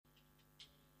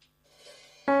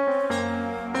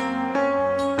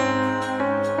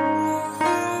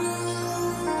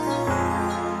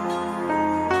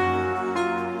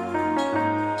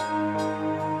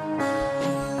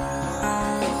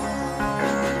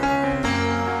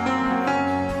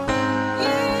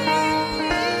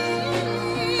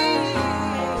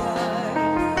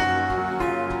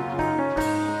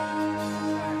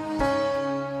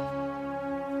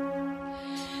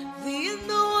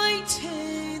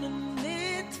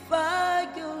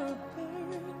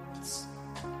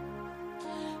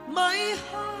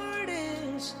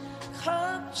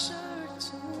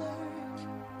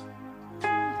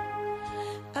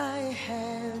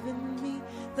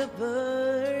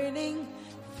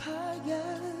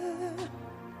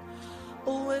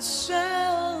Oh, a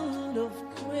sound of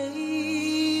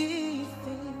great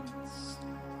things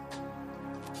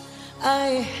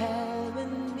I have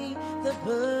in me, the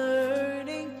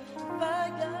burning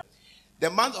fire. The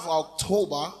month of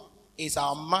October is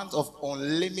our month of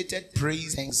unlimited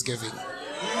praise and thanksgiving.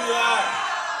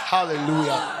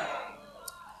 Hallelujah.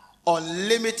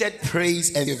 Unlimited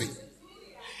praise and giving.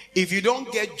 If you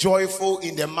don't get joyful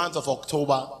in the month of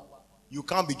October, you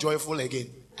can't be joyful again.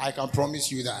 I can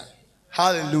promise you that.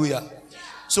 Hallelujah.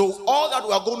 So all that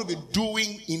we are going to be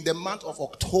doing in the month of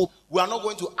October, we are not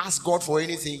going to ask God for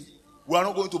anything. We are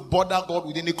not going to bother God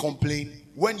with any complaint.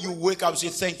 When you wake up, say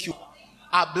thank you.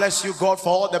 I bless you, God, for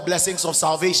all the blessings of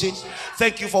salvation.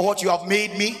 Thank you for what you have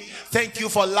made me. Thank you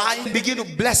for life. Begin to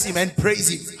bless him and praise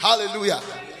him. Hallelujah.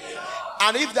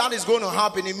 And if that is going to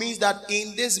happen, it means that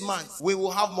in this month, we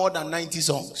will have more than 90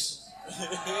 songs.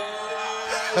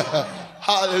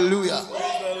 Hallelujah.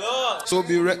 So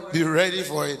be ready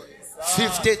for it.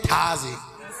 50,000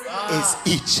 is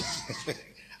each.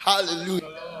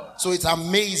 Hallelujah. So it's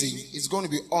amazing. It's going to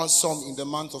be awesome in the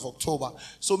month of October.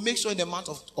 So make sure in the month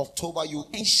of October you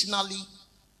intentionally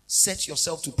set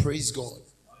yourself to praise God.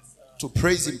 To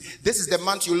praise him. This is the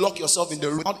month you lock yourself in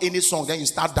the room. Not any song, then you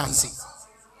start dancing.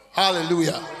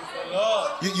 Hallelujah.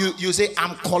 You say,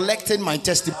 I'm collecting my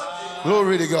testimony.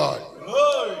 Glory to God.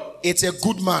 It's a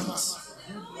good month.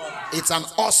 It's an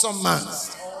awesome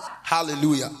month.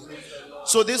 Hallelujah.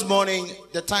 So this morning,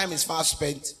 the time is fast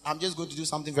spent. I'm just going to do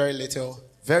something very little.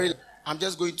 I'm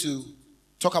just going to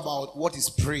talk about what is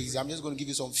praise. I'm just going to give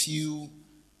you some few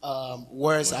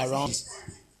words around,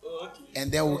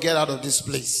 and then we'll get out of this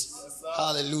place.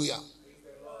 Hallelujah.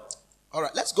 All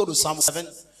right, let's go to Psalm 7,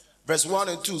 verse 1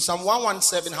 and 2. Psalm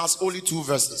 117 has only 2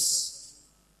 verses.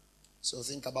 So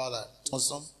think about that.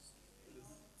 Awesome.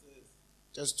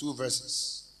 Just 2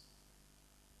 verses.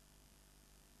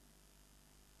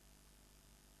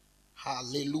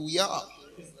 Hallelujah.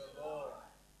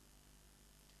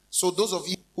 So those of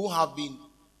you who have been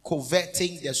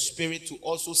coveting the spirit to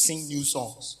also sing new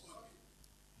songs,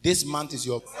 this month is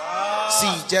your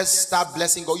see, just start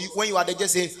blessing God. When you are there,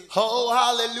 just say, oh,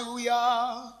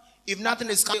 hallelujah. If nothing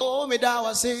is coming, oh, me that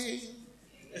was say.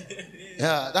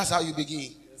 Yeah, that's how you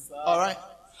begin. All right.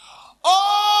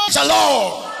 Oh,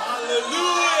 shalom.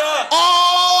 Hallelujah.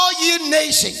 All ye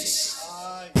nations,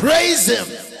 praise him.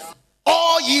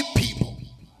 All ye people.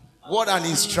 What an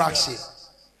instruction.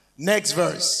 Next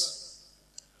verse.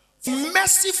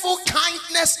 Merciful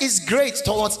kindness is great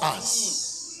towards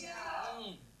us.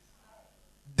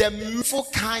 The merciful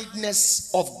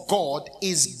kindness of God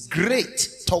is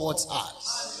great towards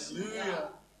us.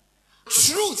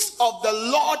 Truth of the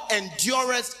Lord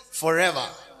endureth forever.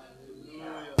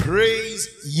 Praise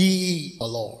ye the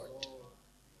Lord.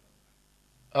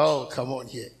 Oh, come on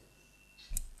here.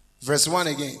 Verse 1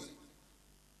 again.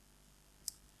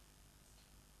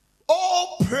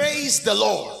 Oh, praise the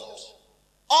Lord,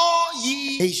 all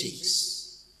ye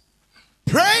nations.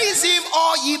 Praise him,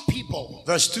 all ye people.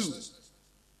 Verse 2.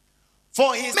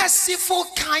 For his merciful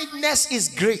kindness is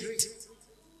great.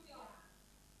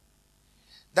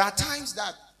 There are times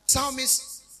that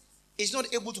psalmist is not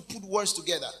able to put words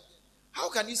together. How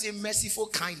can you say merciful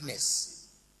kindness?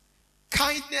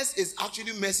 Kindness is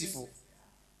actually merciful.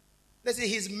 Let's say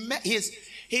his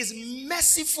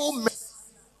merciful mercy.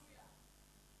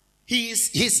 His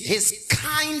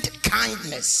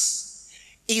kindness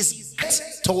is great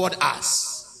toward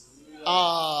us.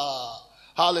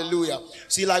 Hallelujah.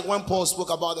 See, like when Paul spoke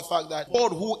about the fact that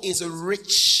God who is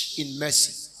rich in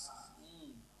mercy.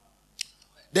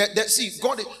 See,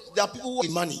 God, there are people who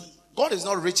have money. God is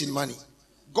not rich in money.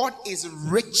 God is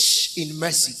rich in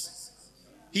mercy.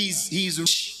 He's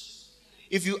rich.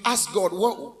 If you ask God,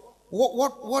 what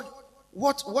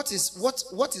is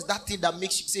that thing that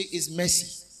makes you say is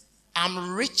mercy?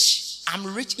 I'm rich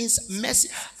in mercy.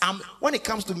 When it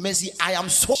comes to mercy, I am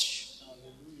so rich.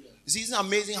 You see, it's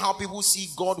amazing how people see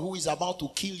God who is about to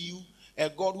kill you, a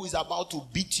God who is about to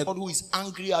beat you, a God who is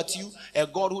angry at you, a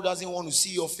God who doesn't want to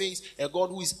see your face, a God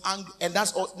who is angry, and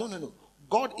that's all. No.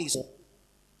 God is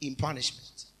in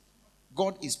punishment.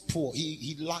 God is poor.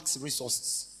 He lacks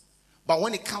resources. But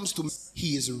when it comes to,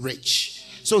 he is rich.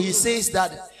 So he says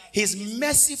that his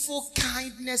merciful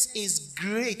kindness is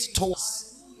great towards us.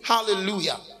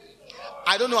 Hallelujah.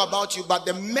 I don't know about you, but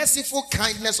the merciful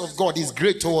kindness of God is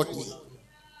great toward me.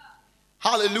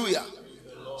 Hallelujah.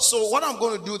 So what I'm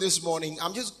going to do this morning,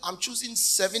 I'm choosing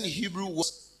 7 Hebrew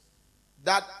words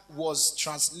that was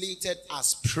translated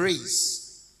as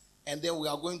praise, and then we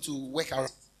are going to work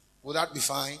around. Will that be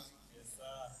fine? Yes, sir.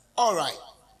 All right.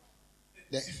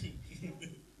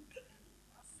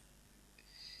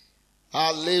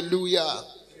 Hallelujah.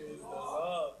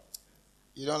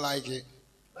 You don't like it?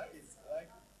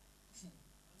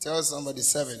 Tell somebody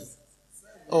 7.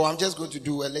 Oh, I'm just going to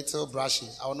do a little brushing.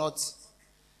 I'll not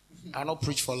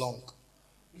preach for long.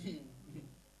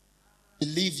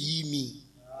 Believe ye me.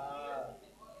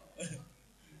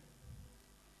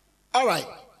 All right.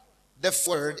 The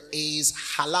word is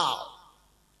halal.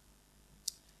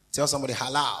 Tell somebody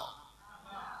halal.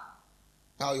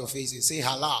 How your face is. Say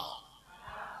halal.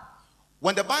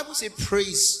 When the Bible says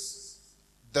praise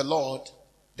the Lord,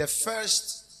 the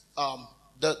first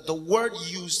the word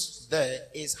used there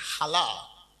is halal.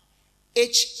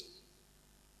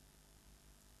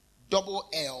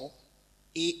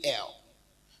 H-double-L-A-L.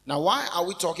 Now, why are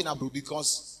we talking about?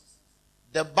 Because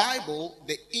the Bible,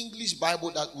 the English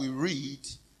Bible that we read,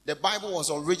 the Bible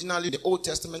was originally, the Old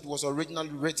Testament was originally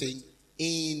written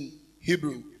in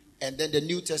Hebrew, and then the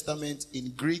New Testament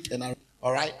in Greek and Arabic.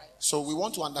 All right? So we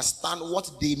want to understand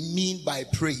what they mean by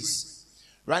praise.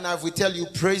 Right now, if we tell you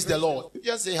praise the Lord, you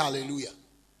just say hallelujah.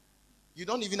 You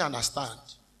don't even understand.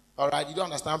 All right? You don't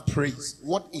understand praise.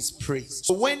 What is praise?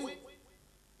 So when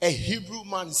a Hebrew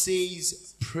man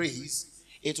says praise,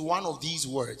 it's one of these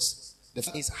words. The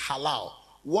first is halal.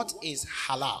 What is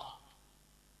halal?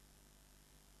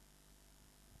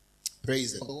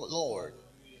 Praise the Lord.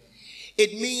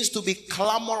 It means to be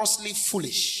clamorously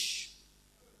foolish.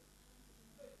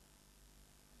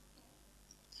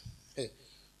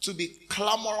 To be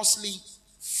clamorously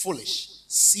foolish.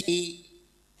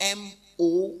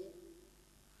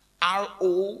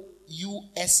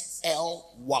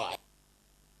 C-A-M-O-R-O-U-S-L-Y.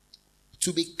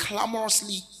 To be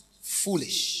clamorously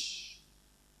foolish.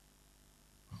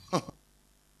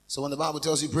 So when the Bible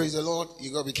tells you praise the Lord,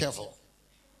 you gotta be careful.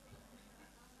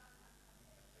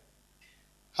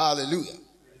 Hallelujah.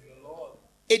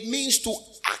 It means to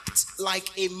act like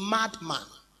a madman.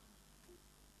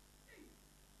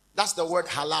 That's the word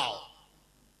halal.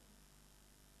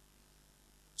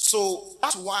 So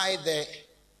that's why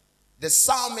the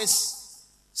psalmist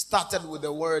started with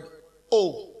the word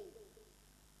oh.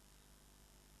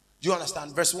 Do you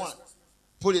understand? Verse 1.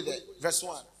 Put it there. Verse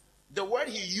 1. The word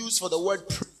he used for the word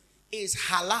is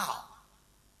halal.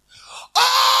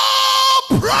 Oh,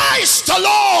 praise the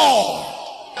Lord.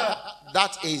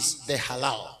 That is the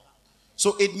halal.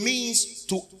 So it means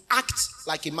to act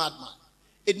like a madman.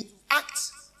 It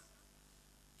acts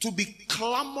to be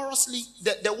clamorously,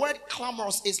 the word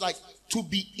clamorous is like to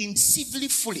be insensibly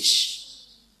foolish.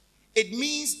 It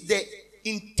means the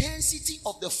intensity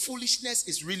of the foolishness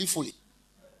is really foolish.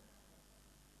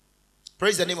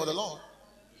 Praise the name of the Lord.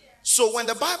 So when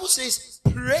the Bible says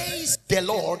praise the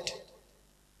Lord,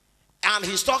 and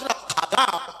he's talking about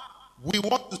halal, we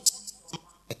want to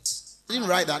I didn't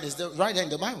write that. It's right there in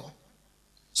the Bible.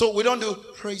 So we don't do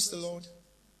praise the Lord.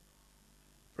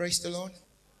 Praise the Lord.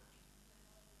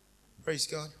 Praise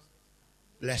God.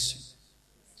 Bless you.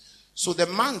 So the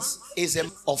month is a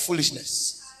month of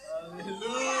foolishness.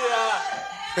 Hallelujah.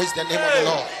 Praise the name of the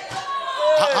Lord.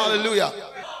 Hallelujah.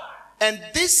 And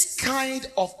this kind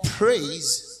of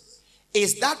praise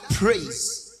is that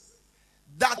praise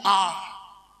that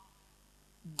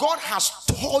God has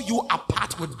torn you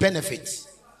apart with benefits.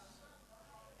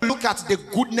 Look at the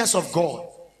goodness of God.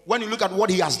 When you look at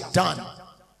what he has done,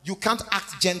 you can't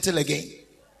act gentle again.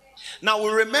 Now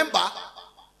we remember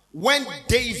when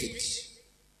David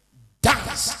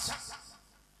danced,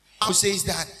 who says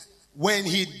that when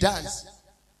he danced,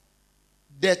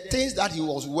 the things that he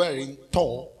was wearing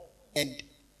tore, and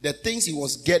the things he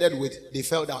was gathered with, they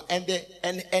fell down. And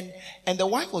the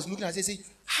wife was looking at it and saying,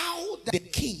 how did the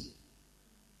king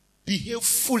behave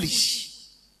foolish?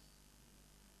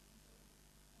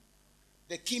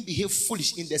 The king behaved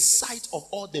foolish in the sight of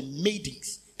all the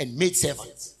maidens and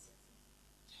maidservants.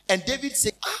 And David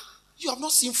said, you have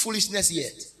not seen foolishness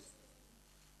yet.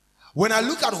 When I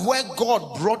look at where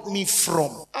God brought me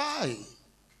from,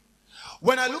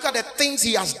 when I look at the things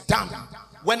he has done,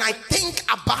 when I think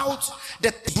about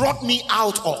that brought me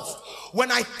out of,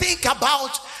 when I think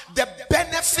about the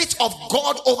benefit of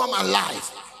God over my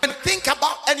life, and think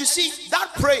about, and you see,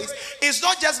 that praise is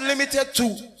not just limited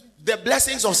to the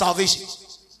blessings of salvation.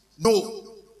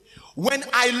 No. When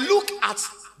I look at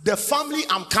the family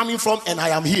I'm coming from and I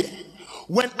am here,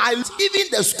 when I even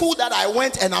the school that I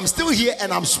went and I'm still here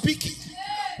and I'm speaking,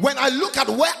 when I look at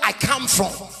where I come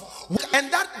from,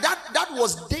 and that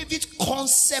was David's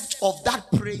concept of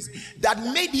that praise that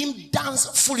made him dance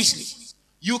foolishly.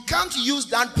 You can't use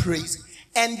that praise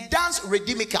and dance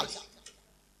rhythmically.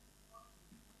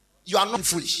 You are not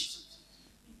foolish.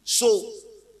 So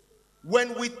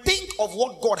when we think of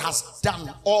what God has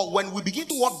done, or when we begin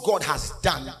to what God has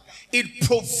done, it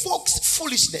provokes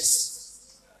foolishness.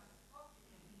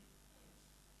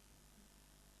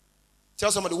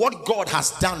 Tell somebody, what God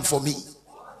has done for me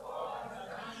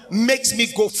makes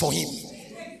me go for him.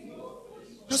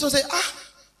 That's what I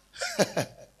say.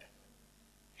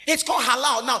 It's called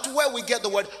halal now, to where we get the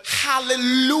word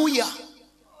hallelujah.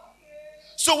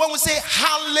 So when we say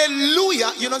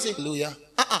hallelujah, you don't say hallelujah.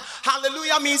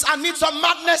 Hallelujah means I need some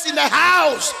madness in the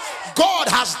house. God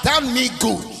has done me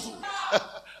good.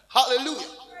 Hallelujah.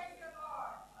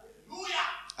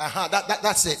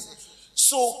 That's it.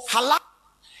 So halal,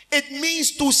 it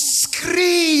means to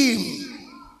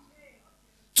scream,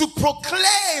 to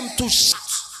proclaim, to shout.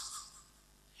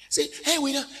 See, hey,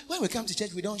 when we come to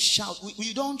church, we don't shout.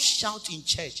 We don't shout in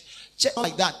church. Church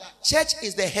like that. Church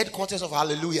is the headquarters of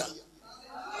hallelujah.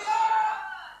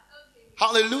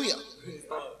 Hallelujah.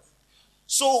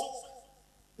 So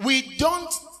we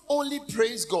don't only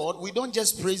praise God. We don't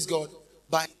just praise God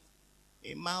by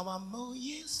and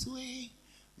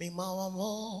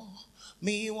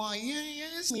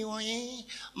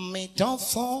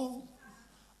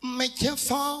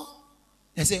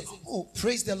say, oh,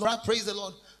 praise the Lord, praise the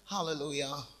Lord.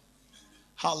 Hallelujah.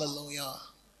 Hallelujah.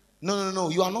 No.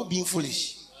 You are not being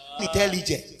foolish.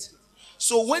 Intelligent.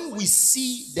 So when we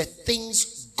see the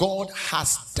things God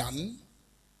has done,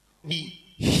 we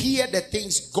hear the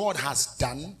things God has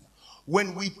done,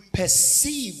 when we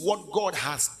perceive what God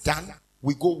has done,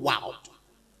 we go wild.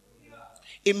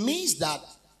 It means that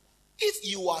if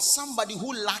you are somebody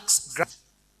who lacks gratitude,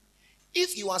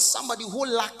 if you are somebody who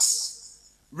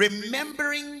lacks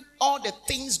remembering all the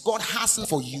things God has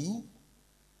for you,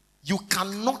 you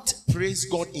cannot praise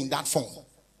God in that form.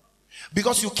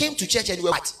 Because you came to church and you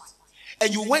were white,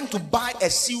 and you went to buy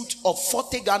a suit of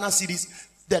 40 Ghana cedis,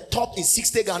 the top is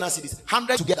 60 Ghana cedis,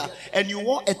 100 together, and you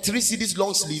wore a 3 cedis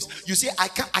long sleeves. You say, I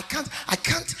can't, I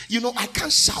can't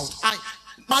shout. I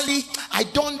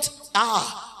don't,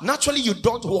 naturally you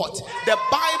don't what? The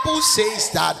Bible says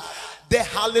that the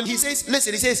hallelujah, he says,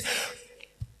 listen, he says,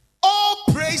 oh,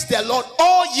 praise the Lord,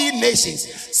 all ye nations.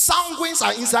 Sanguines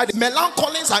are inside,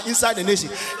 melancholians are inside the nation,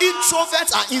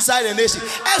 introverts are inside the nation,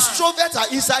 extroverts are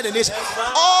inside the nation.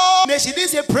 All nations, they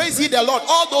say, praise ye the Lord.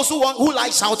 All those who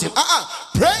like shouting,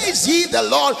 praise ye the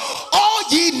Lord, all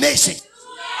ye nations.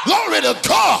 Glory to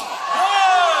God.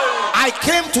 I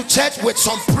came to church with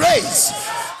some praise.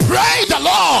 Praise the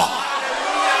Lord.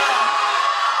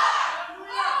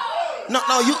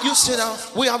 Now you sit down.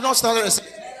 We have not started a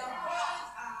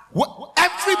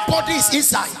everybody is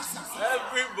inside.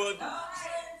 Everybody.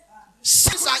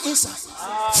 Sins are inside.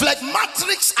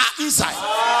 Phlegmatics are inside.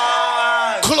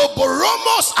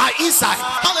 Cloboromos are inside.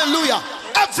 Hallelujah.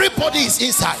 Everybody is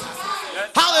inside.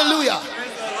 Hallelujah.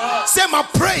 Say, my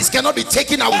praise cannot be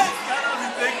taken away.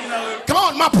 Come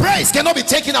on, my praise cannot be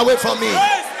taken away from me.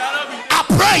 I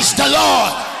praise the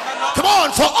Lord. Come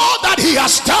on, for all that he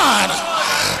has done.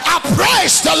 I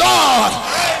praise the Lord.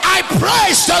 I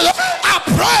praise the Lord. I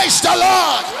praise the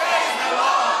Lord.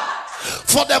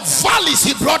 For the valleys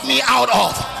he brought me out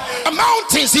of, the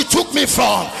mountains he took me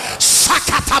from.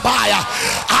 Sakatabaya,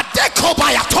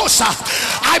 Adekobaya Tosa.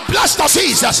 I bless the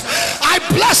Jesus. I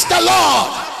bless the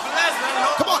Lord.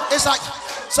 Come on, it's like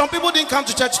some people didn't come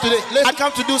to church today. I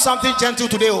come to do something gentle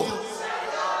today. Oh.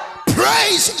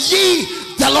 Praise ye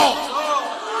the Lord.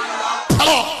 The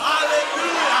Lord.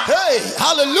 Hey,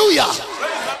 hallelujah.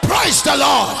 Praise the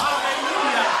Lord.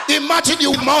 Imagine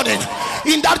you morning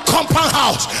in that compound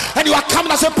house and you are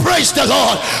coming and say, praise the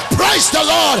Lord, praise the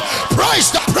Lord, praise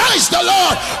the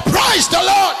Lord, praise the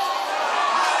Lord.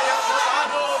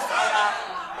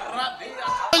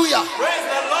 Hallelujah. Praise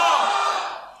the Lord.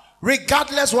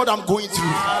 Regardless what I'm going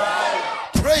through,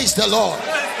 praise the Lord.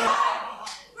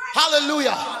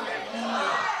 Hallelujah.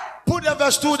 Put the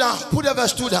verse 2 down. Put the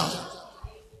verse 2 down.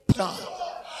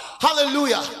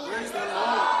 Hallelujah.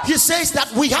 He says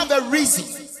that we have a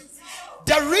reason.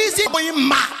 The reason we're going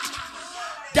mad,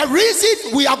 the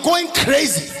reason we are going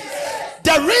crazy,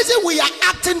 the reason we are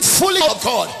acting fully of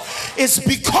God is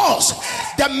because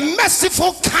the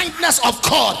merciful kindness of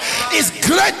God is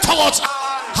great towards us.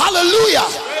 Hallelujah.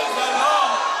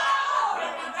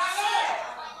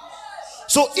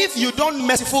 So if you don't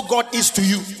merciful God is to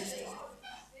you,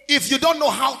 if you don't know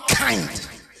how kind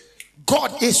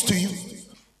God is to you,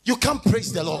 you can't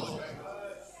praise the Lord.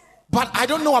 But I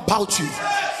don't know about you.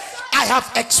 I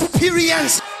have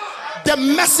experienced the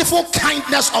merciful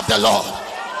kindness of the Lord.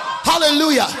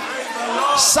 Hallelujah.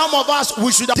 Some of us,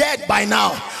 we should have dead by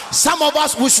now. Some of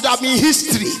us, we should have been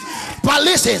history. But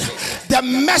listen, the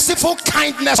merciful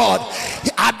kindness of God,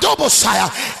 Adobosaya,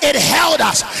 it held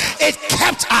us, it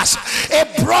kept us,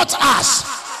 it brought us.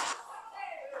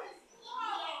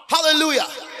 Hallelujah.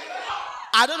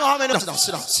 I don't know how many.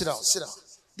 Sit down.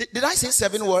 Did I say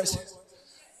 7 words?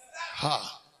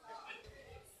 Ha.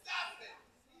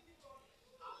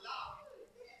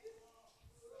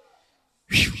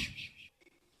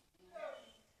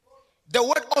 The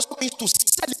word also means to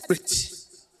celebrate.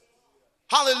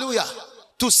 Hallelujah.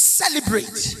 To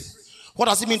celebrate. What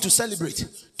does it mean to celebrate?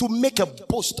 To make a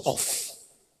boast of.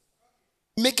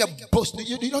 Make a boast.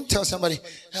 You don't tell somebody,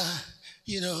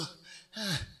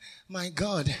 my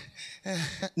God.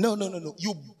 No.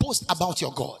 You boast about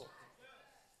your God.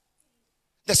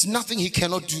 There's nothing he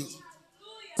cannot do.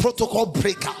 Protocol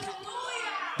breaker.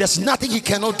 There's nothing he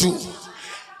cannot do.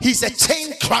 He's a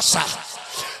chain crusher.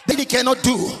 That he cannot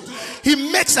do.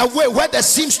 He makes a way where there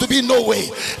seems to be no way.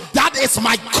 That is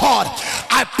my God.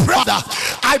 I pray, Father.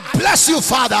 I bless you,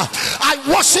 Father. I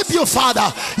worship you,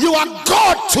 Father. You are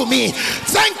God to me.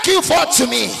 Thank you for to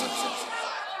me.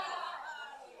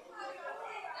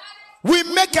 We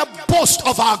make a boast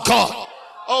of our God.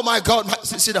 Oh my God.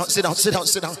 Sit down.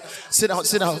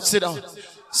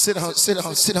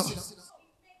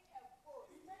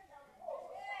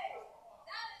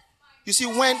 You see,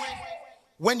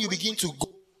 when you begin to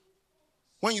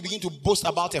boast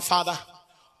about a father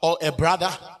or a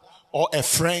brother or a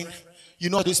friend, you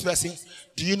know this person,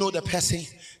 do you know the person?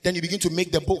 Then you begin to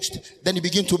make the boast. Do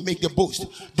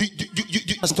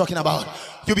you what I'm talking about?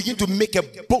 You begin to make a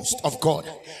boast of God.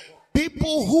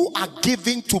 People who are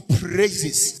given to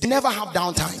praises, they never have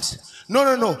down times.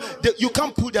 No. You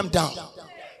can't put them down.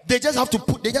 They just have to,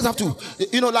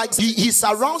 like he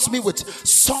surrounds me with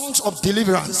songs of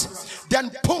deliverance.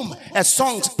 Then boom, a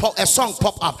song pop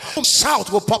up. Boom,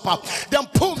 shout will pop up. Then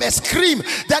boom, a scream.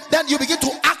 Then you begin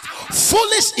to act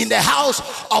foolish in the house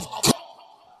of God.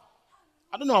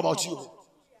 I don't know about you,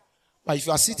 but if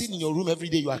you are sitting in your room every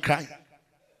day, you are crying.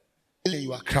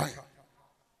 You are crying.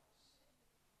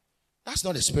 That's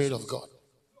not the Spirit of God.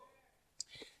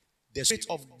 The Spirit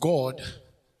of God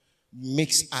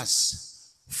makes us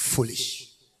foolish.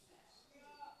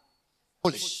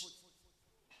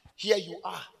 Here you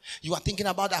are thinking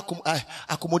about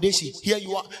accommodation. Here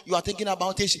you are thinking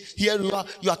about this. Here you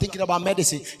are thinking about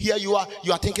medicine. Here you are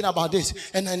thinking about this.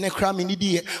 And then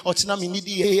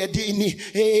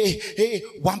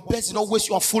one person always,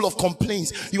 you are full of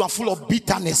complaints. You are full of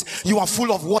bitterness. You are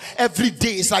full of what? Every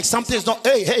day it's like something is not.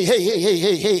 Hey.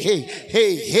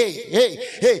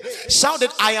 Shout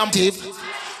it, I am positive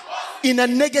in a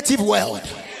negative world.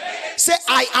 Say,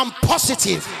 I am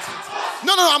positive.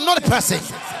 No, I'm not a person.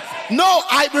 No,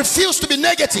 I refuse to be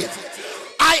negative.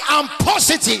 I am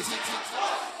positive.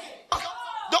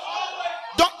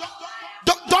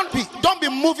 Don't be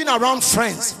moving around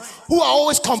friends who are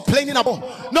always complaining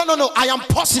about. No, I am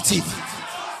positive.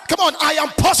 Come on, I am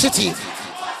positive.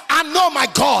 I know my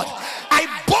God. I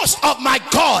boast of my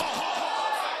God.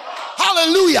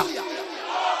 Hallelujah.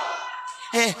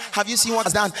 Have you seen what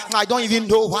has done? I don't even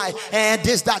know why.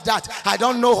 This, that. I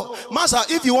don't know. Master,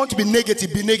 if you want to be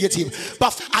negative, be negative.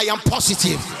 But I am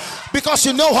positive. Because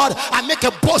you know what? I make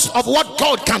a boast of what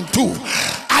God can do.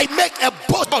 I make a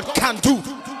boast of what God can do.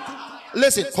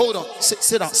 Listen, hold on.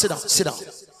 Sit down.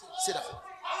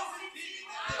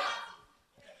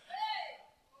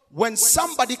 When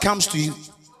somebody comes to you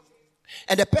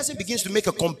and the person begins to make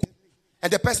a complaint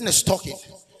and the person is talking,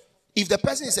 if the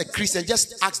person is a Christian,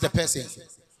 just ask the person,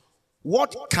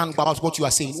 what can about what you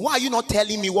are saying? Why are you not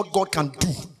telling me what God can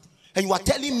do? And you are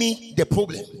telling me the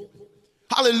problem.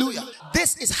 Hallelujah.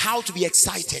 This is how to be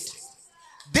excited.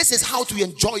 This is how to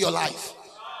enjoy your life.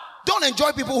 Don't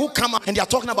enjoy people who come up and they are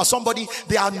talking about somebody.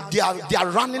 They are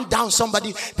running down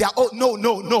somebody. They are, no.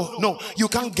 You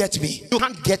can't get me. You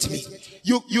can't get me.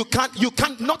 You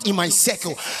can't, not in my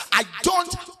circle. I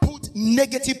don't put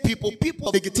negative people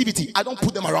of negativity. I don't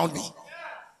put them around me.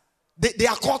 They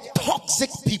are called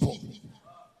toxic people.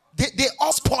 They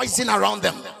all poison around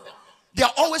them. They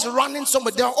are always running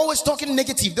somewhere. They are always talking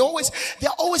negative. They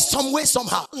are always somewhere,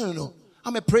 somehow. No.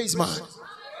 I'm a praise man.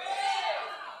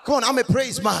 Come on, I'm a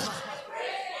praise man.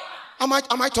 Am I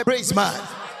to praise man?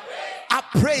 I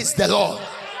praise the Lord.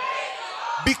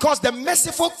 Because the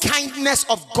merciful kindness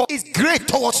of God is great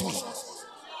towards me.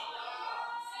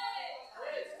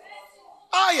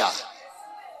 Yeah.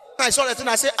 I saw that and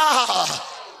I said,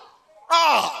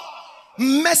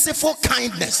 merciful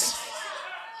kindness.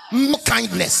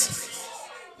 Merciful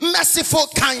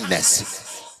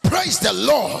kindness. Praise the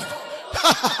Lord.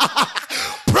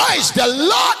 Praise the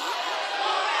Lord.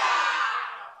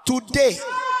 Today,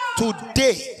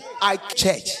 I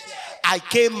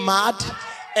came mad,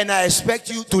 and I expect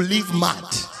you to leave mad.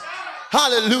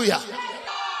 Hallelujah.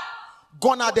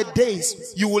 Gone are the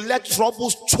days you will let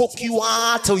troubles choke you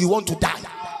out till you want to die.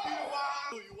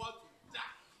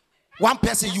 One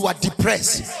person, you are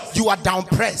depressed, you are down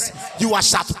pressed, you are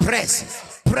sharp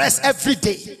pressed, pressed every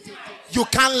day. You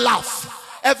can't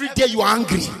laugh. Every day you are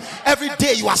angry. Every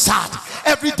day you are sad.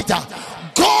 Every day.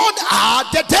 God are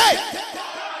the day.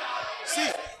 See,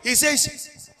 he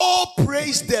says, oh,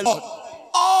 praise the Lord,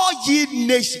 all ye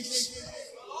nations.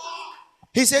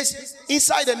 He says,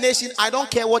 inside the nation, I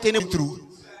don't care what any through.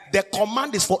 The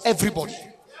command is for everybody.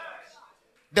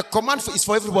 The command is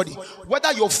for everybody.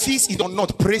 Whether your fees is or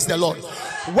not, praise the Lord.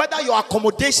 Whether your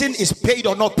accommodation is paid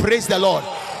or not, praise the Lord.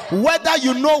 Whether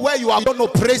you know where you are, you don't know,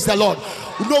 praise the Lord.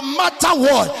 No matter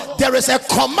what, there is a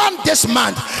command this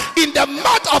month. In the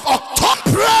month of October,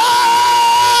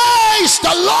 praise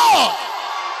the Lord.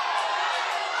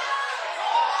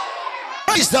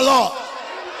 Praise the Lord.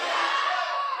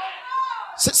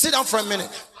 Sit down for a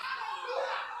minute.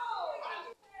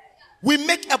 We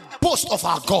make a boast of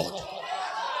our God.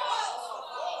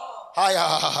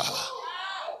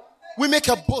 We make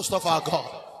a boast of our God.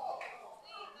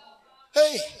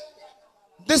 Hey,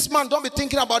 this man, don't be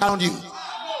thinking about around you.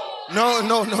 No.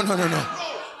 Don't be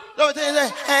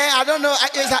thinking, hey, I don't know.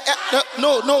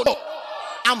 No.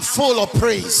 I'm full of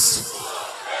praise.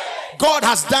 God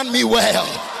has done me well.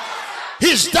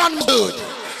 He's done good.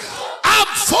 I'm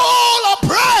full of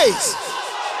praise.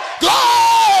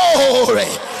 Glory.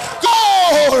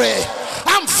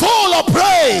 I'm full of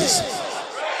praise.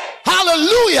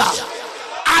 Hallelujah.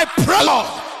 I pray, Lord.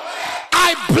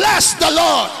 I bless the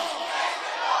Lord.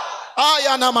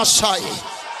 Ayana Masai.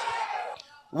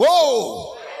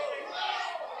 Whoa.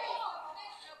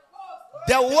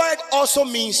 The word also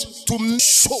means to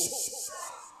show.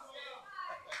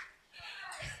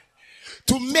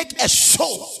 To make a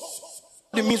show.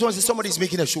 It means when somebody is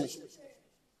making a show,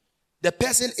 the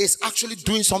person is actually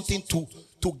doing something to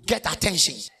get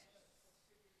attention.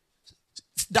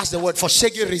 That's the word for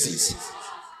shaggy reasons.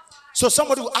 So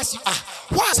somebody will ask you,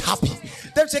 what's happy?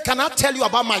 Then say, can I tell you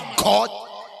about my God?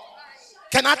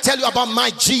 Can I tell you about my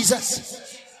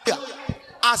Jesus? Yeah.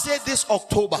 I said this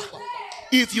October,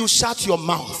 if you shut your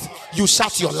mouth, you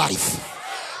shut your life.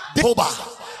 October,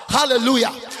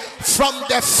 hallelujah. From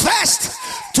the 1st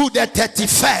to the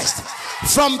 31st,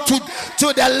 from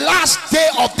to the last day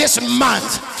of this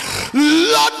month,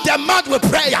 load the month with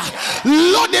prayer,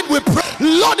 load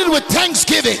it with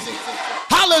thanksgiving.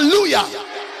 Hallelujah.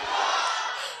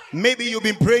 Maybe you've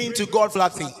been praying to God for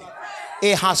that thing,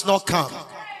 it has not come.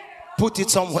 Put it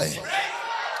somewhere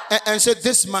and say,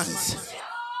 this month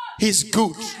he's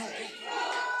good.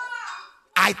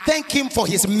 I thank him for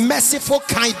his merciful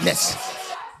kindness.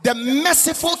 The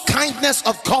merciful kindness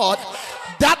of God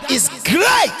that is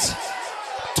great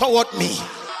toward me.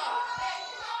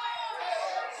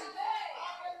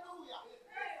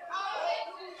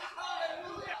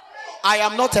 I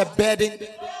am not a burden.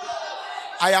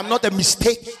 I am not a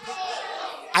mistake.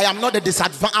 I am not a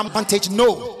disadvantage.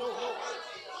 No.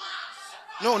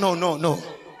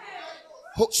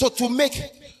 So to make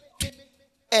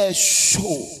a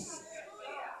show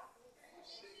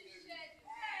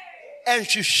and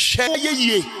to share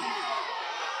ye.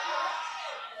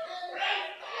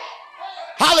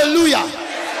 Hallelujah.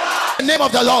 In the name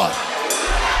of the Lord.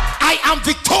 I am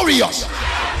victorious.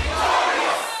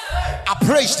 I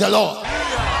praise the Lord.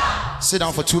 Sit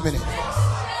down for 2 minutes.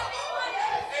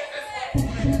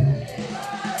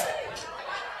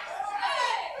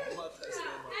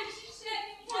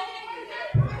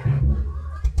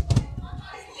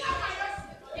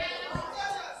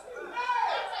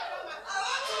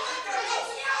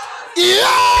 Yeah!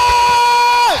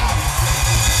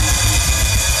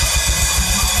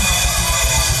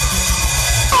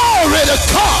 Glory to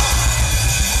God.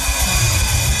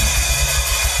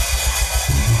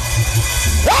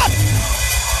 What?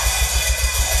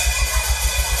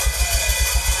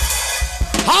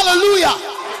 Hallelujah.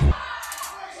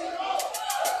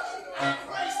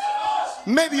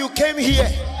 Maybe you came here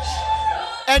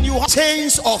and you have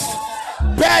chains of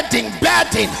bedding.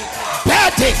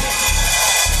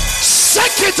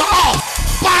 Shake it off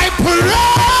by praise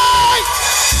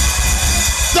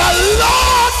the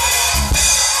Lord.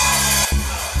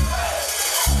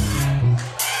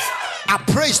 I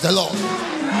praise the Lord.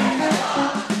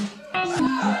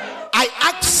 I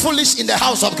act foolish in the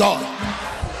house of God.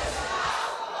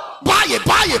 Buy it.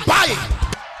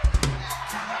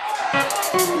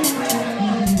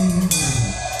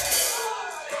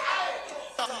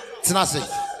 It's nothing.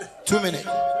 2 minutes.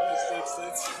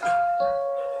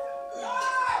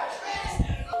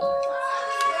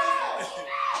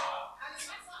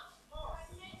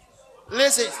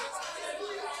 Listen,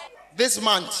 this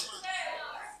month,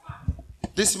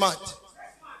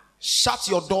 shut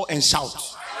your door and shout.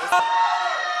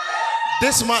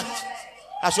 This month,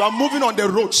 As you are moving on the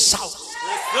road, shout.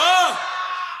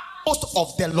 Boast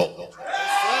of the Lord.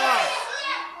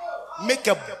 Make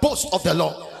a boast of the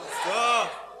Lord.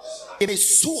 In a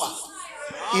sewer,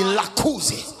 in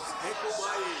Lakuzi.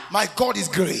 My God is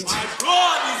great. My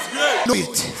God is great. Know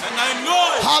it. And I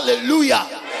know it. Hallelujah.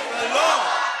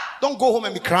 Don't go home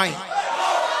and be crying.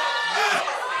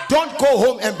 Don't go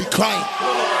home and be crying.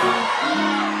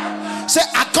 Say,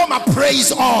 I come and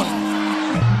praise on.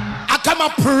 I come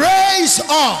and praise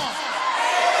on.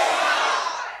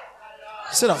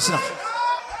 Sit down, sit down.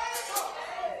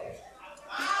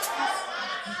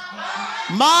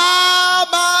 Ma.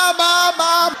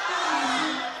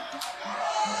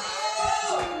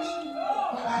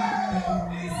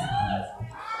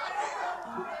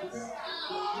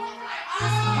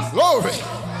 Glory.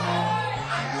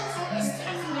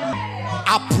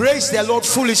 I praise the Lord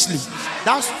foolishly.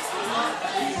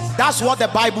 That's what the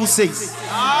Bible says.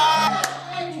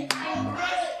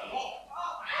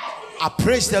 I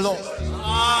praise the Lord.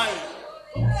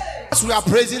 As we are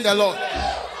praising the Lord.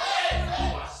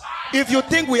 If you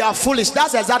think we are foolish,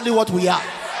 that's exactly what we are.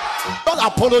 Don't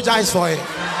apologize for it.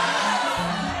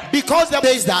 Because the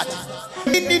says that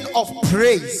meaning of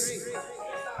praise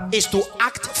is to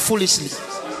act foolishly.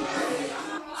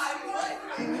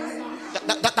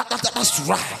 That's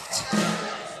right.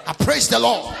 I praise the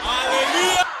Lord.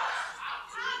 Hallelujah.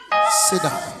 Sit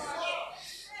down.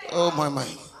 Oh my.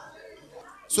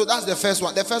 So that's the first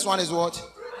one. The first one is what?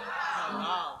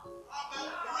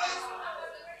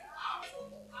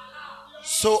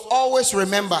 So always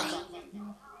remember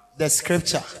the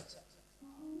scripture.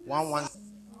 1:1.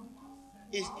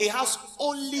 It has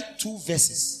only 2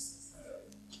 verses.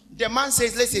 The man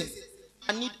says, listen,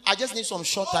 I just need some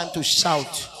short time to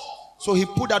shout. So he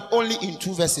put that only in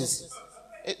 2 verses.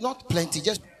 Not plenty,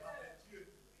 just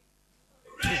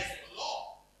 2.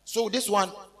 So this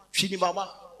one,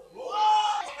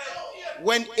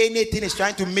 when anything is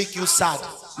trying to make you sad,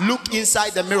 look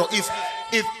inside the mirror. If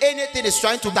anything is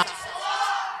trying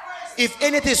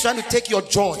to take your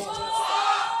joy,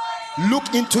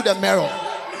 look into the mirror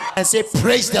and say,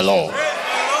 praise the Lord.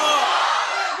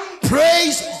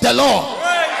 Praise the Lord.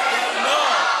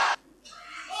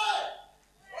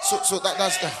 So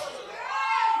that's that.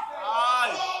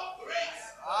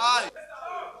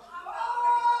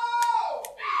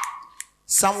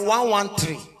 Psalm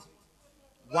 113.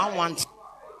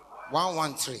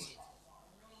 113.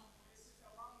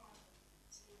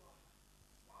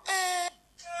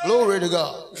 Glory to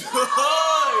God.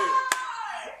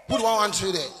 Put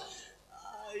 113 there.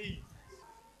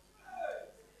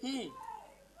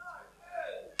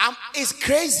 It's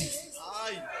crazy.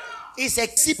 It's a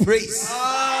praise.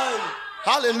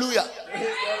 Hallelujah.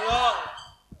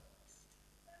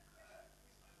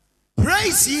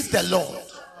 Praise ye the Lord.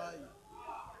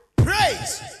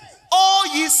 Praise all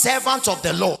ye servants of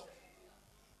the Lord.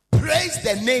 Praise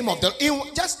the name of the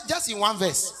Lord. Just in one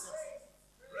verse.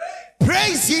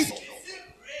 Praise ye.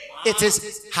 It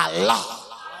is halal.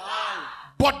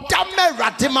 Bodame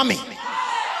radimami.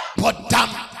 Bodam.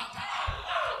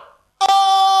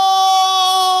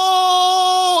 Oh,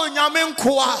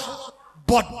 nyamenkwa.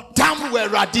 Bodam we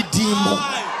radidimo.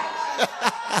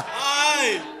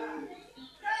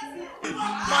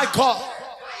 My God.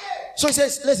 So he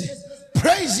says, listen,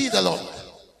 praise ye the Lord.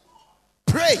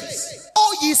 Praise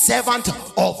all ye servants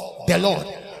of the Lord.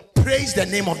 Praise the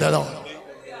name of the Lord.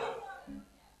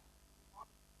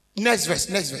 Next verse.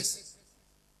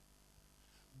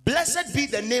 Blessed be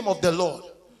the name of the Lord.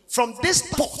 From this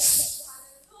thoughts,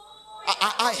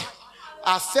 I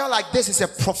felt like this is a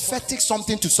prophetic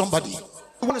something to somebody.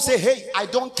 I want to say, hey, I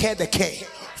don't care the care.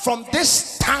 From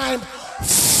this time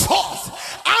forth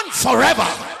and forever,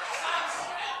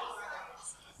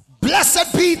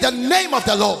 blessed be the name of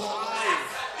the Lord.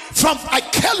 From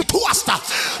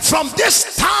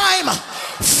this time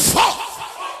forth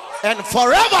and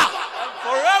forever.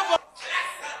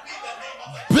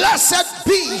 Blessed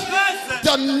be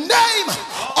the name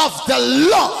of the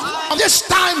Lord. From this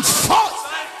time forth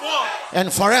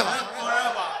and forever.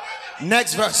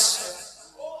 Next verse.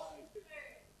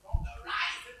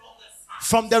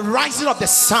 From the rising of the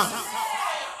sun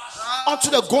unto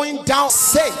the going down,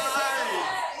 say,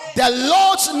 the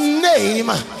Lord's name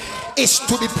is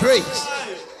to be praised.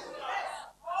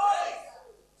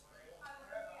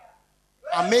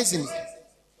 Amazing.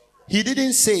 He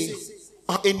didn't say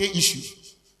any issue.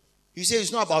 He said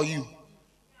it's not about you.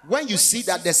 When you see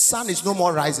that the sun is no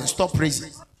more rising, stop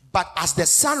praising. But as the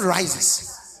sun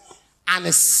rises and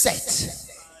is set,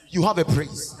 you have a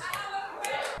praise.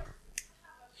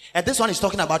 And this one is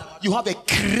talking about you have a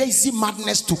crazy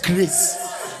madness to craze.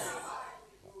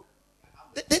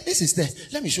 This is there.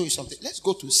 Let me show you something. Let's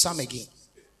go to Psalm again.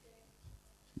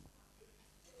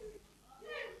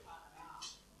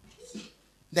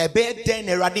 The bed then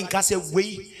a radin case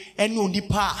way and no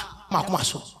nipa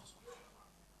makumaso.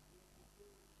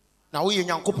 Now we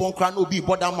young couple crown will be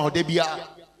bodam or debia.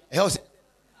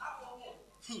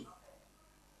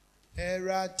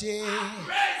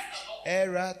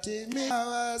 Erate me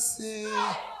awase.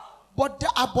 Boda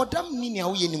abodam ni na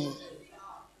we nimu.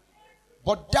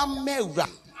 Bodam mera.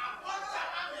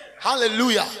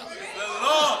 Hallelujah.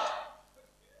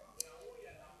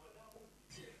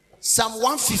 Psalm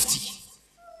 150.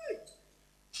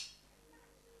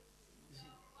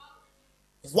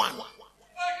 1.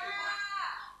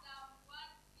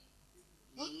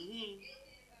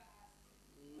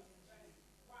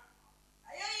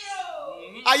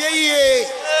 Aye.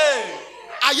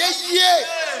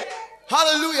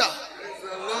 Hallelujah.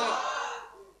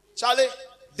 Charlie,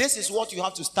 this is what you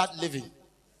have to start living.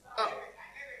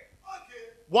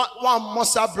 One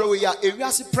mosa bro ya area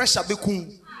pressure be cool.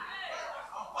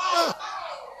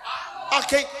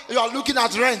 Okay, you are looking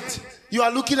at rent. You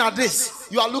are looking at this.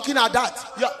 You are looking at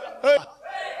that.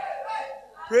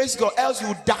 Praise God, else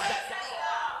you die.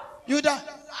 You die.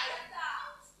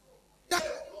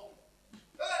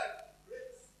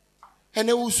 And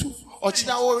they will sue or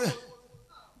china.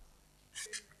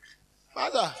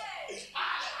 Father.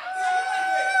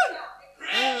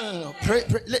 Pray.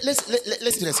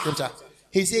 Let's do the scripture.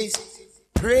 He says,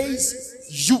 praise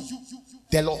you,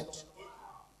 the Lord.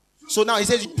 So now he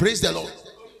says, praise the Lord.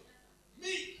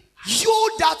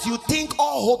 You that you think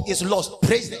all hope is lost,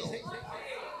 praise the Lord.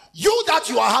 You that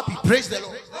you are happy, praise the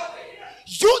Lord.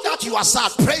 You that you are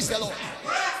sad, praise the Lord.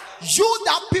 You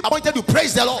that people appointed you,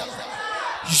 praise the Lord.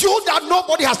 You that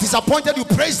nobody has disappointed you,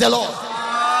 praise the Lord.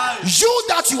 You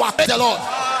that you are, praise the Lord.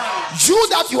 You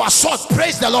that you are short,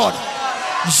 praise the Lord.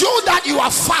 You that you are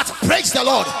fat, praise the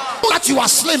Lord. You that you are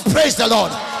slim, praise the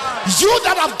Lord. You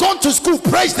that have gone to school,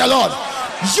 praise the Lord.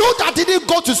 You that didn't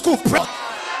go to school, praise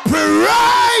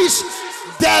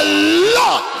the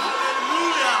Lord.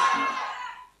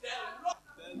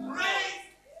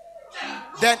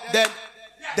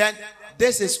 Then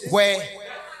this is where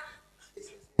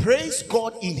praise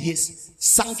God in his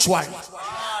sanctuary.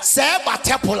 Seba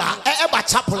tepula, eba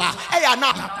chapula,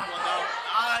 eyana.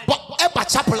 But eba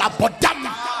chapula, but damn.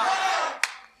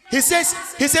 He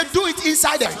said, do it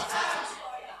inside there.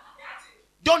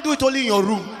 Don't do it only in your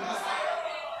room.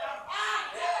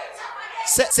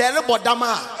 So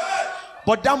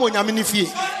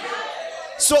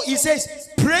he says,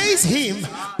 praise him,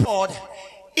 God,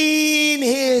 in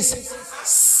his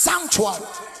sanctuary.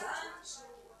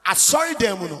 I sorry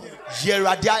them,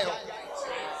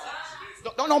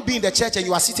 don't be in the church and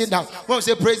you are sitting down. When we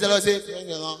say praise the Lord, say praise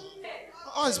the Lord.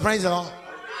 Oh, it's praise the Lord.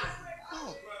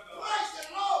 Oh.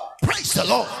 Praise the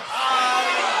Lord.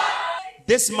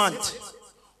 This month,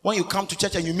 when you come to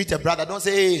church and you meet a brother, don't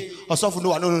say, hey,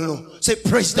 no. Say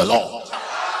praise the Lord.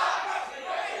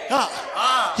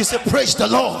 You say praise the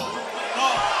Lord.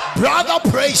 Brother,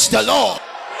 praise the Lord.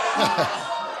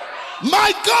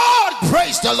 My God,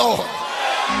 praise the Lord.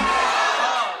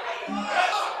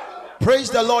 Praise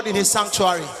the Lord in his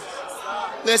sanctuary.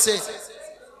 Listen.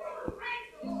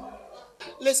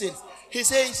 He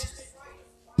says,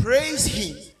 praise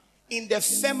him in the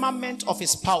firmament of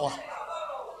his power.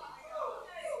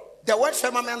 The word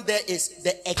firmament there is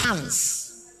the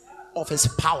expanse of his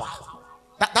power.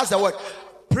 That's the word.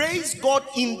 Praise God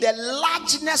in the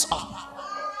largeness of.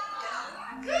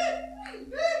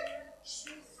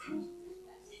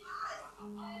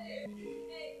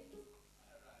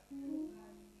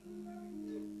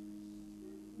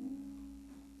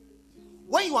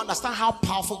 When you understand how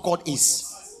powerful God is,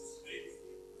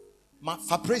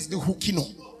 for praise the hukino.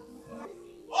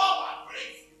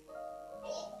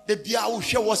 The Bia will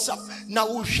share WhatsApp. Now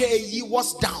we'll share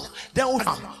what's down. Then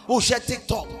we'll share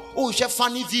TikTok. We'll share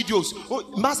funny videos.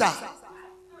 Master,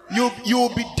 you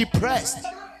will be depressed.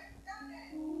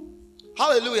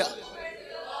 Hallelujah.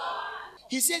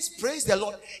 He says, praise the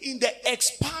Lord in the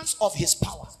expanse of his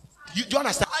power. Do you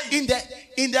understand? In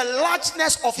the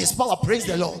largeness of his power, praise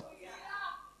the Lord.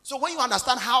 So when you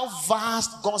understand how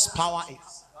vast God's power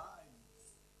is,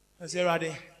 I say,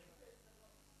 Rade,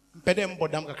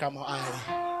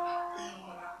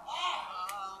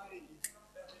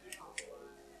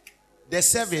 the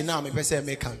 7 now,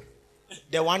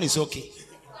 the one is okay.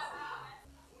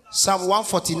 Psalm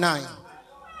 149.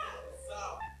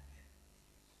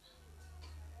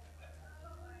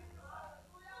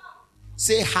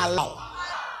 Say hello.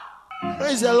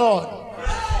 Praise the Lord.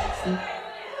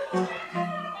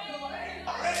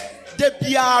 The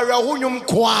biara hunyum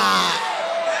kwa.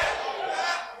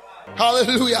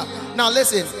 Hallelujah. Now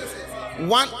listen.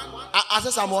 I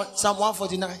said Psalm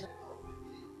 149.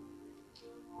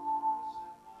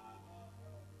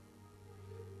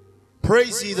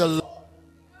 Praise ye the Lord.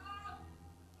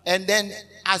 And then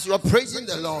as you are praising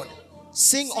the Lord,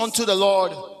 sing unto the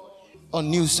Lord a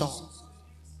new song.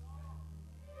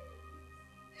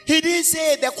 He didn't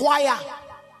say the choir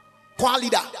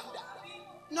leader.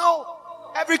 No.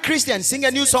 Every Christian sing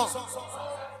a new song.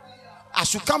 I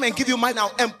should come and give you mine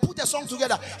now and put the song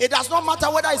together. It does not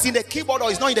matter whether it's in the keyboard or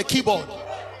it's not in the keyboard.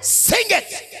 Sing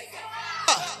it.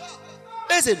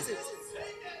 Listen.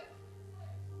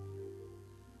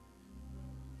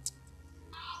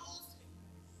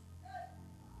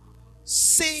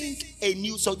 Sing a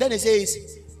new song. Then it says,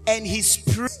 and his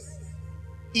praise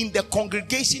in the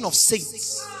congregation of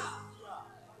saints.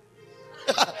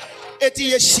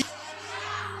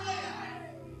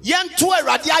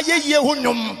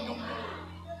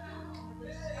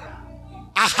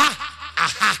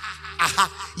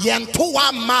 Yento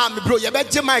wa ma bro ye be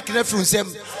je mic na fru nsem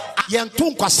yento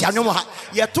nkwase anwom ha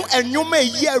yeto enwom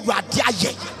eyi awurade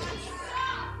aye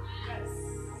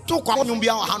to kwa nwom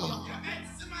bia ha no.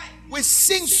 We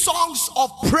sing songs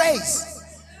of praise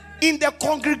in the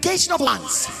congregation of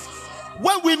lands.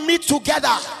 When we meet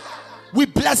together, we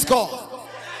bless God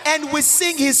and we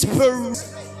sing his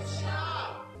praise.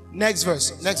 Next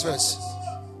verse.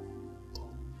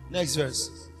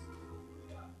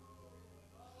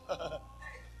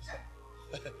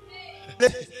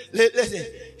 Listen,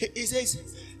 he says,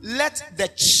 let the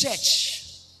church,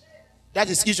 that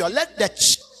is Israel, let the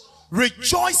church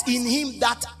rejoice in him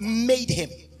that made him.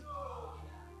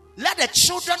 Let the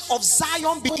children of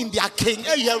Zion be in their king.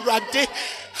 Hey,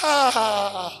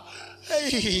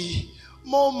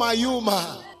 Moma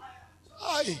Yuma.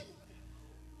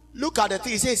 Look at the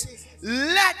thing. It says,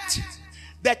 let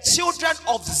the children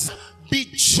of Zion be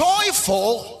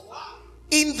joyful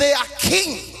in their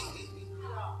king.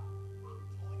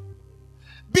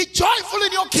 Be joyful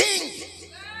in your king.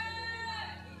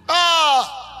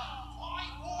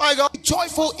 My God, be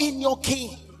joyful in your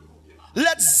king.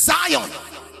 Let Zion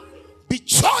be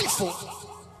joyful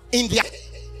in their.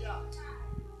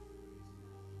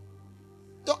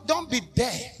 Don't be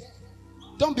there.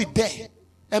 Don't be there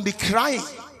and be crying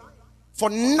for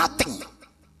nothing.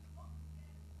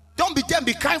 Don't be there and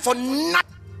be crying for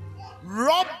nothing.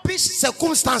 Rubbish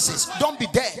circumstances. Don't be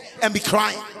there and be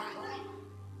crying.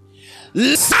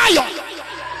 Zion.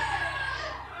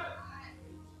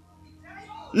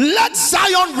 Let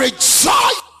Zion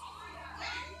rejoice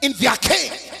in their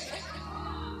king.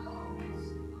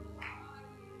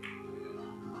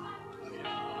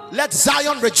 Let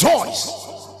Zion rejoice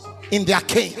in their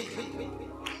king.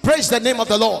 Praise the name of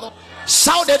the Lord.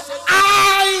 Shout it,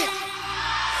 I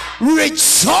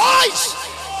rejoice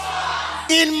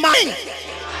in my.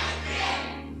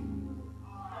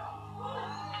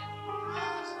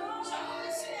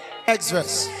 Next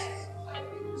verse.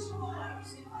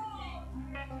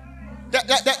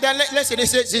 Listen, it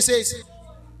says,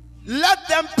 let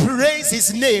them praise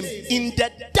his name in the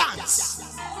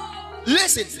dance.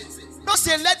 Listen, don't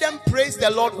say let them praise the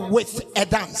Lord with a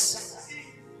dance.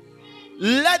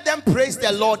 Let them praise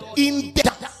the Lord in the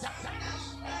dance.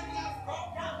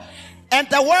 And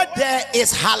the word there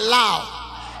is halal.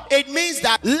 It means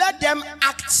that let them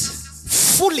act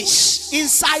foolish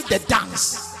inside the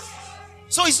dance.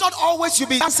 So it's not always you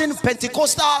be dancing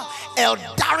Pentecostal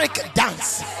Eldaric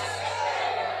dance.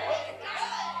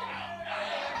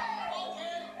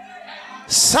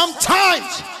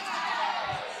 Sometimes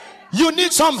you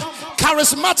need some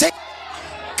charismatic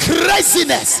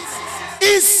craziness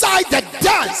inside the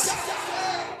dance.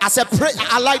 As a prayer,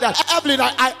 I like that. Evelyn,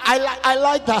 I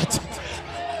like that.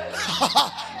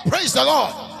 Praise the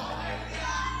Lord.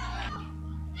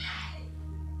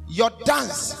 Your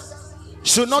dance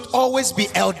should not always be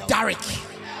Eldaric.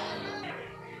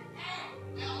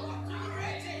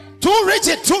 Too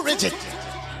rigid.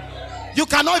 You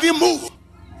cannot even move.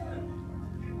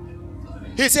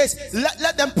 He says,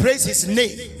 let them praise his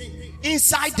name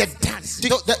inside the dance.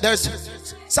 There's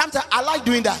sometimes I like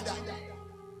doing that.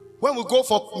 When we go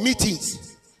for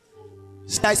meetings,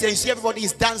 I say, you see everybody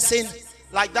is dancing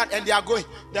like that and they are going.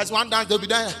 There's one dance they'll be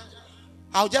doing.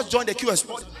 I'll just join the queue and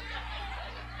spoil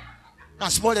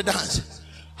the dance.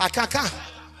 I can't.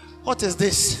 What is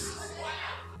this?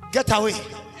 Get away.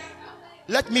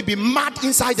 Let me be mad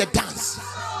inside the dance.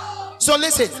 So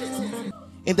listen,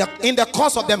 in the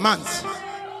course of the month,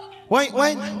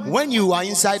 when you are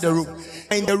inside the room,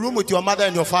 in the room with your mother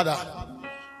and your father,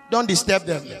 don't disturb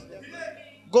them.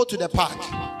 Go to the park.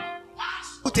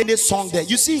 Put any song there.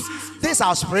 You see, this is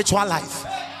our spiritual life.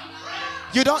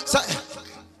 You don't.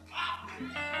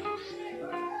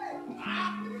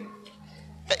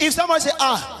 If someone say,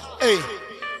 hey,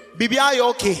 baby, are you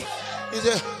okay? He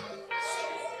say,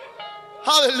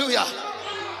 hallelujah.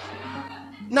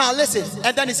 Now listen,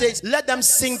 and then he says, let them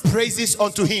sing praises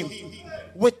unto him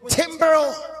with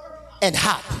timbrel and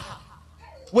harp,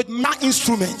 with my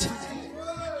instrument.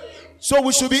 So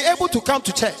we should be able to come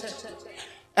to church,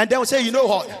 and then we say, you know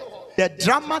what? The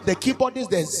drummer, the keyboardist,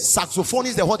 the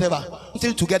saxophonist, the whatever, put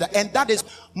it together, and that is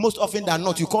most often than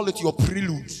not, you call it your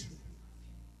prelude.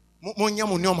 Do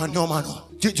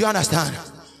you understand?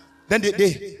 Then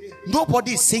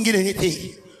nobody is singing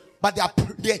anything, but they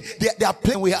are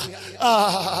playing. We are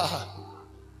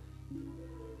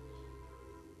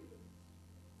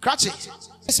catch it.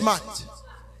 This month,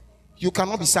 you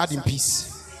cannot be sad in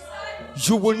peace.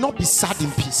 You will not be sad in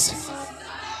peace.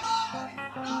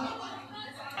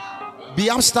 Be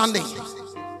upstanding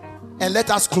and let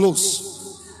us close.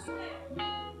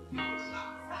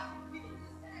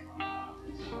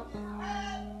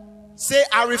 Say,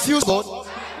 I refuse, God,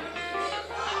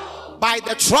 by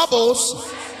the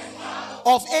troubles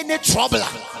of any troubler.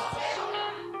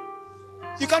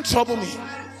 You can't trouble me.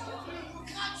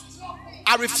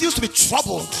 I refuse to be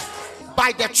troubled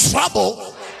by the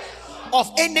trouble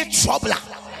of any troubler.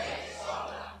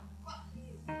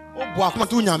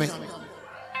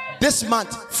 This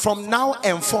month, from now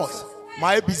and forth,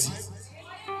 my busy.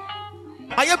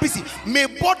 May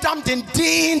bottom ding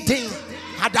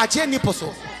hadaje ni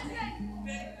poso.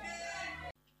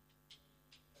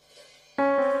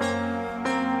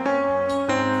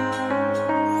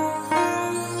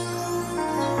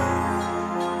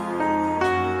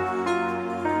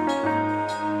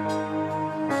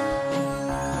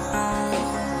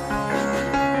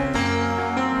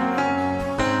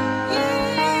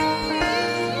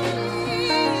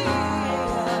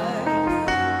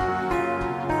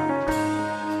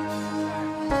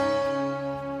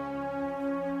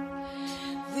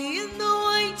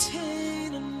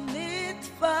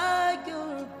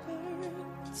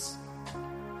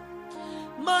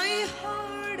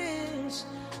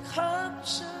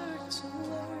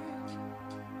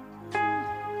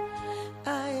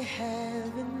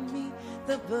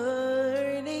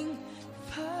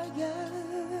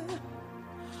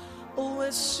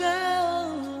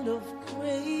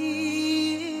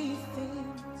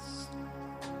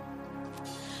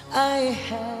 I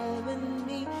have in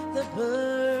me the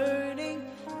burden.